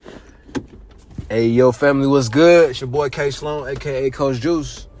Hey, yo, family, what's good? It's your boy K Sloan, aka Coach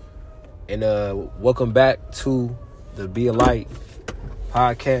Juice, and welcome back to the Be a Light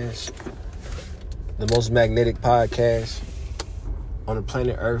podcast, the most magnetic podcast on the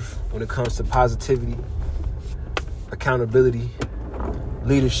planet Earth when it comes to positivity, accountability,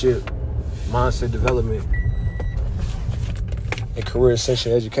 leadership, mindset development, and career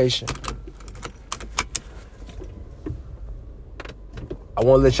essential education. I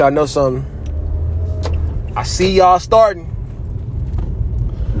want to let y'all know something. I see y'all starting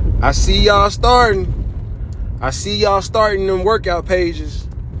them workout pages.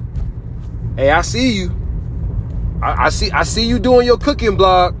 Hey, I see you. I see you doing your cooking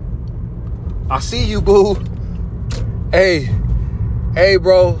blog. I see you, boo. Hey,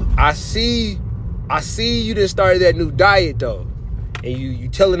 bro. I see you done started that new diet though. And you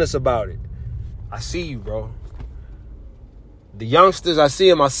telling us about it. I see you, bro. The youngsters, I see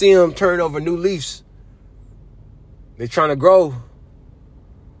them turn over new leaves. They're trying to grow.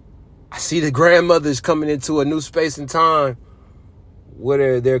 I see the grandmothers coming into a new space and time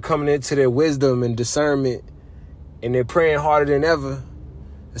where they're coming into their wisdom and discernment, and they're praying harder than ever.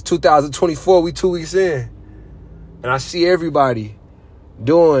 It's 2024, we 2 weeks in. And I see everybody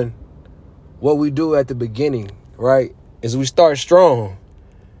doing what we do at the beginning, right? Is we start strong.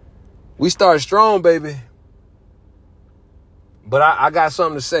 We start strong, baby. But I got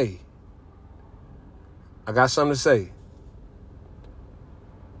something to say.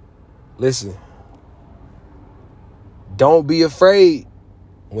 Listen, don't be afraid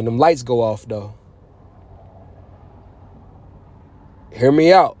when them lights go off, though. Hear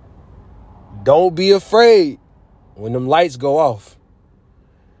me out. Don't be afraid when them lights go off.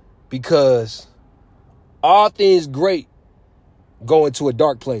 Because all things great go into a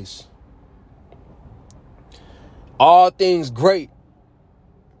dark place. All things great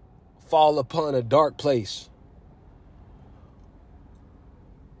fall upon a dark place.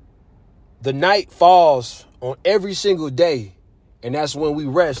 The night falls on every single day, and that's when we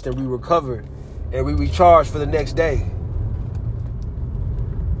rest and we recover and we recharge for the next day.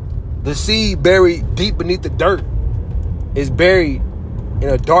 The seed buried deep beneath the dirt is buried in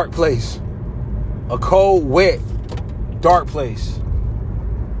a dark place, a cold, wet, dark place.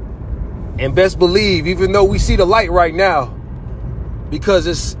 And best believe, even though we see the light right now, because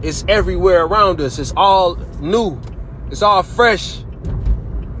it's everywhere around us, it's all new, it's all fresh.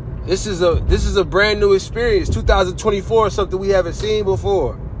 This is a brand new experience. 2024 is something we haven't seen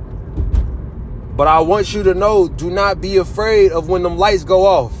before. But I want you to know, do not be afraid of when them lights go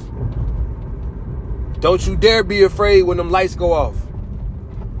off. Don't you dare be afraid when them lights go off.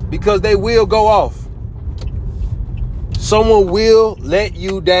 Because they will go off. Someone will let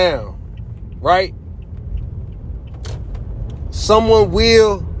you down. Right? Someone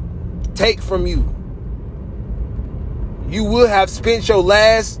will take from you. You will have spent your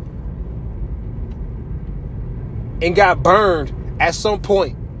last and got burned at some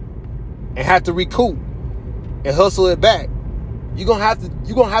point and have to recoup and hustle it back. You're gonna have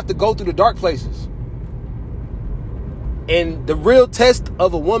to go through the dark places. And the real test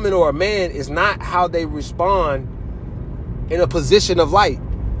of a woman or a man is not how they respond in a position of light.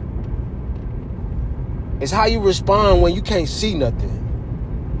 It's how you respond when you can't see nothing.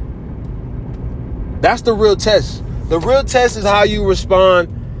 That's the real test. The real test is how you respond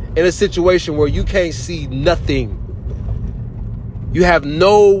in a situation where you can't see nothing. You have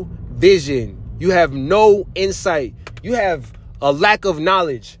no vision. You have no insight. You have a lack of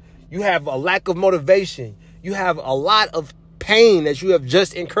knowledge. You have a lack of motivation. You have a lot of pain that you have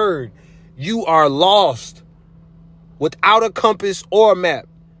just incurred. You are lost without a compass or a map.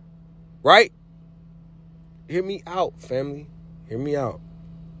 Right? Hear me out, family. Hear me out.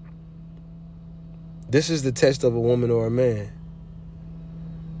 This is the test of a woman or a man.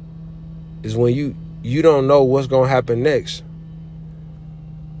 Is when you don't know what's going to happen next.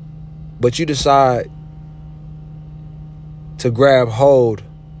 But you decide to grab hold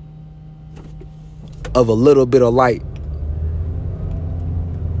of a little bit of light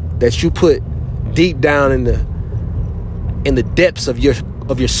that you put deep down in the depths of your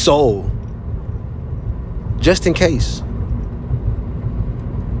soul. Just in case.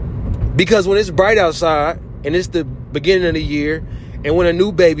 Because when it's bright outside and it's the beginning of the year and when a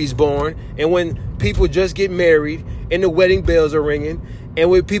new baby's born and when people just get married and the wedding bells are ringing and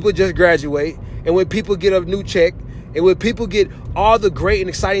when people just graduate and when people get a new check and when people get all the great and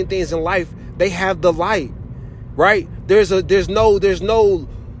exciting things in life, they have the light, right? There's no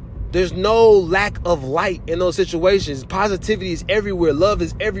lack of light in those situations. Positivity is everywhere. Love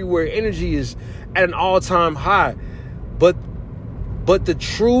is everywhere. Energy is at an all-time high. But the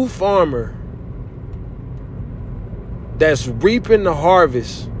true farmer that's reaping the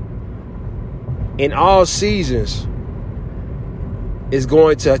harvest in all seasons is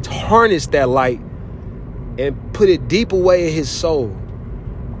going to harness that light and put it deep away in his soul,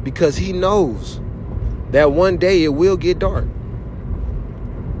 because he knows that one day it will get dark.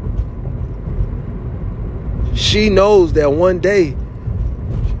 She knows that one day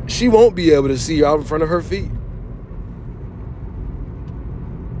she won't be able to see out in front of her feet.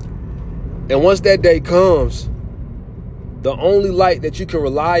 And once that day comes, the only light that you can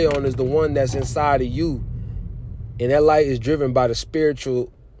rely on is the one that's inside of you. And that light is driven by the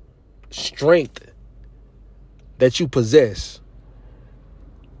spiritual strength that you possess.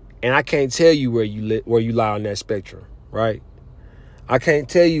 And I can't tell you where you lie on that spectrum, right? I can't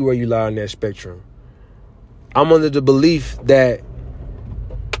tell you where you lie on that spectrum. I'm under the belief that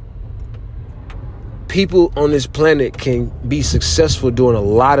people on this planet can be successful doing a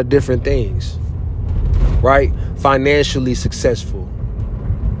lot of different things, right? Financially successful.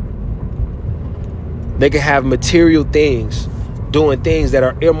 They can have material things, doing things that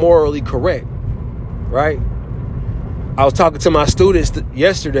are immorally correct, right? I was talking to my students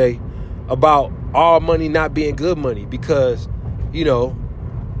yesterday about all money not being good money, because, you know,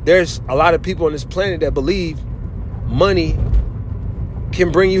 there's a lot of people on this planet that believe money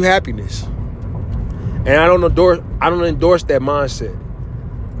can bring you happiness. And I don't endorse that mindset.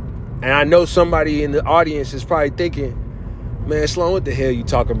 And I know somebody in the audience is probably thinking, man, Sloan, what the hell are you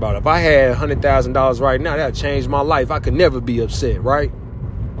talking about? If I had $100,000 right now, that would change my life. I could never be upset, right?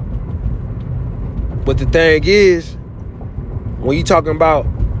 But the thing is, when you're talking about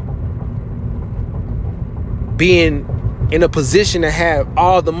being in a position to have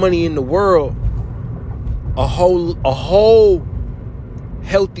all the money in the world, a whole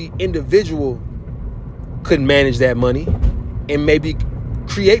healthy individual could manage that money and maybe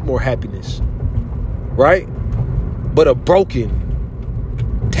create more happiness, right? But a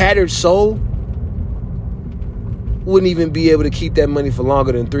broken, tattered soul wouldn't even be able to keep that money for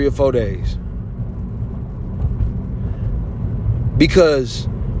longer than 3 or 4 days. Because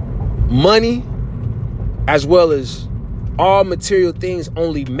money, as well as all material things,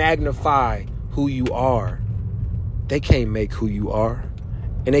 only magnify who you are. They can't make who you are,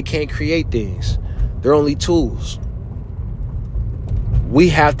 and they can't create things. They're only tools. We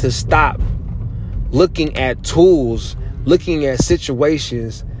have to stop looking at tools, looking at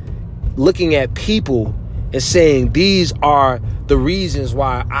situations, looking at people and saying, these are the reasons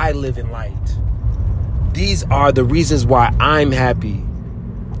why I live in light. These are the reasons why I'm happy.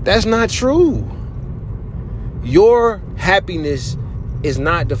 That's not true. Your happiness is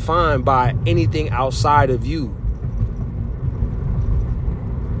not defined by anything outside of you.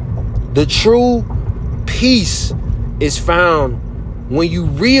 The true peace is found when you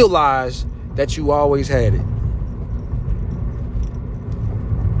realize that you always had it.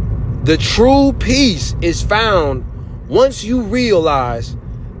 The true peace is found once you realize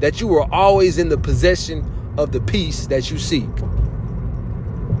that you were always in the possession of the peace that you seek.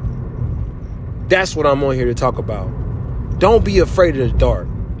 That's what I'm on here to talk about. Don't be afraid of the dark.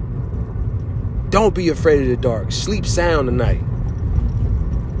 Don't be afraid of the dark. Sleep sound tonight.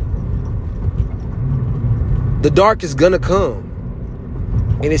 The dark is gonna come.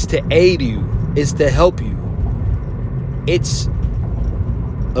 And it's to aid you. It's to help you. It's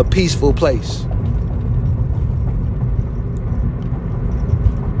a peaceful place.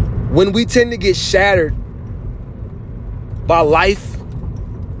 When we tend to get shattered by life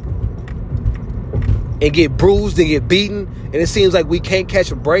and get bruised and get beaten, and it seems like we can't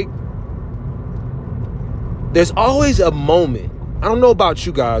catch a break, there's always a moment. I don't know about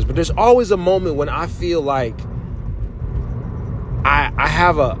you guys, but there's always a moment when I feel like I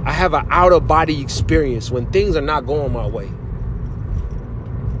have an out of body experience when things are not going my way.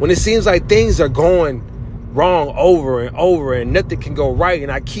 When it seems like things are going wrong over and over and nothing can go right,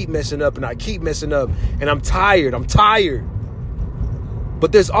 and I keep messing up and I keep messing up and I'm tired.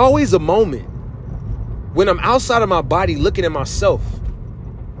 But there's always a moment when I'm outside of my body looking at myself.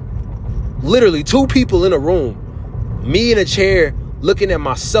 Literally 2 people in a room, me in a chair looking at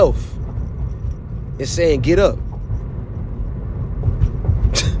myself and saying, get up.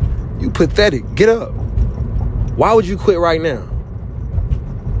 You pathetic. Get up. Why would you quit right now?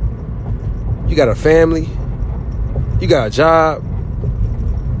 You got a family. You got a job.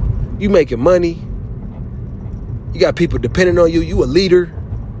 You making money. You got people depending on you. You a leader.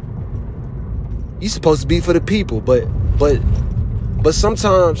 You supposed to be for the people, but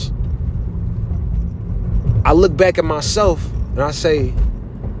sometimes I look back at myself and I say,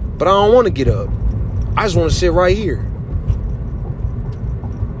 but I don't want to get up. I just want to sit right here.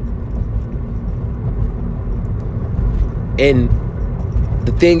 And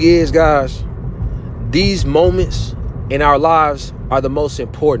the thing is, guys, these moments in our lives are the most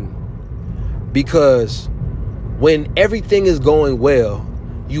important, because when everything is going well,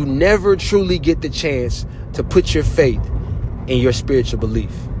 you never truly get the chance to put your faith in your spiritual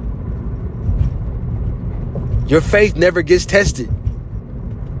belief. Your faith never gets tested.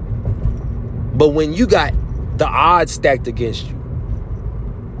 But when you got the odds stacked against you,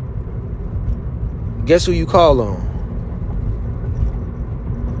 guess who you call on?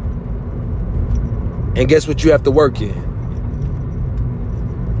 And guess what you have to work in?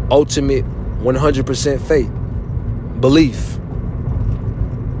 Ultimate 100% faith, belief.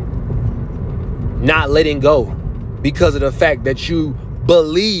 Not letting go because of the fact that you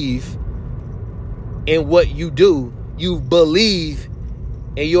believe in what you do. You believe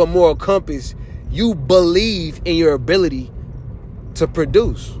in your moral compass. You believe in your ability to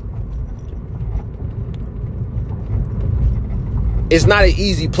produce. It's not an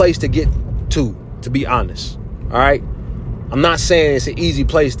easy place to get to be honest. All right? I'm not saying it's an easy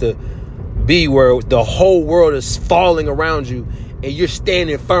place to be where the whole world is falling around you and you're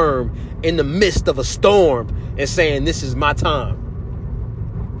standing firm in the midst of a storm and saying, this is my time.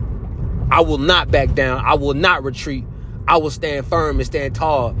 I will not back down. I will not retreat. I will stand firm and stand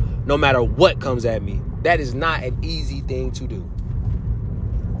tall no matter what comes at me. That is not an easy thing to do.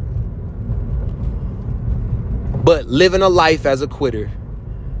 But living a life as a quitter,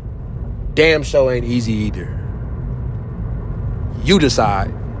 damn sure ain't easy either. You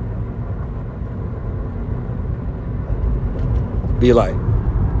decide. Be a light.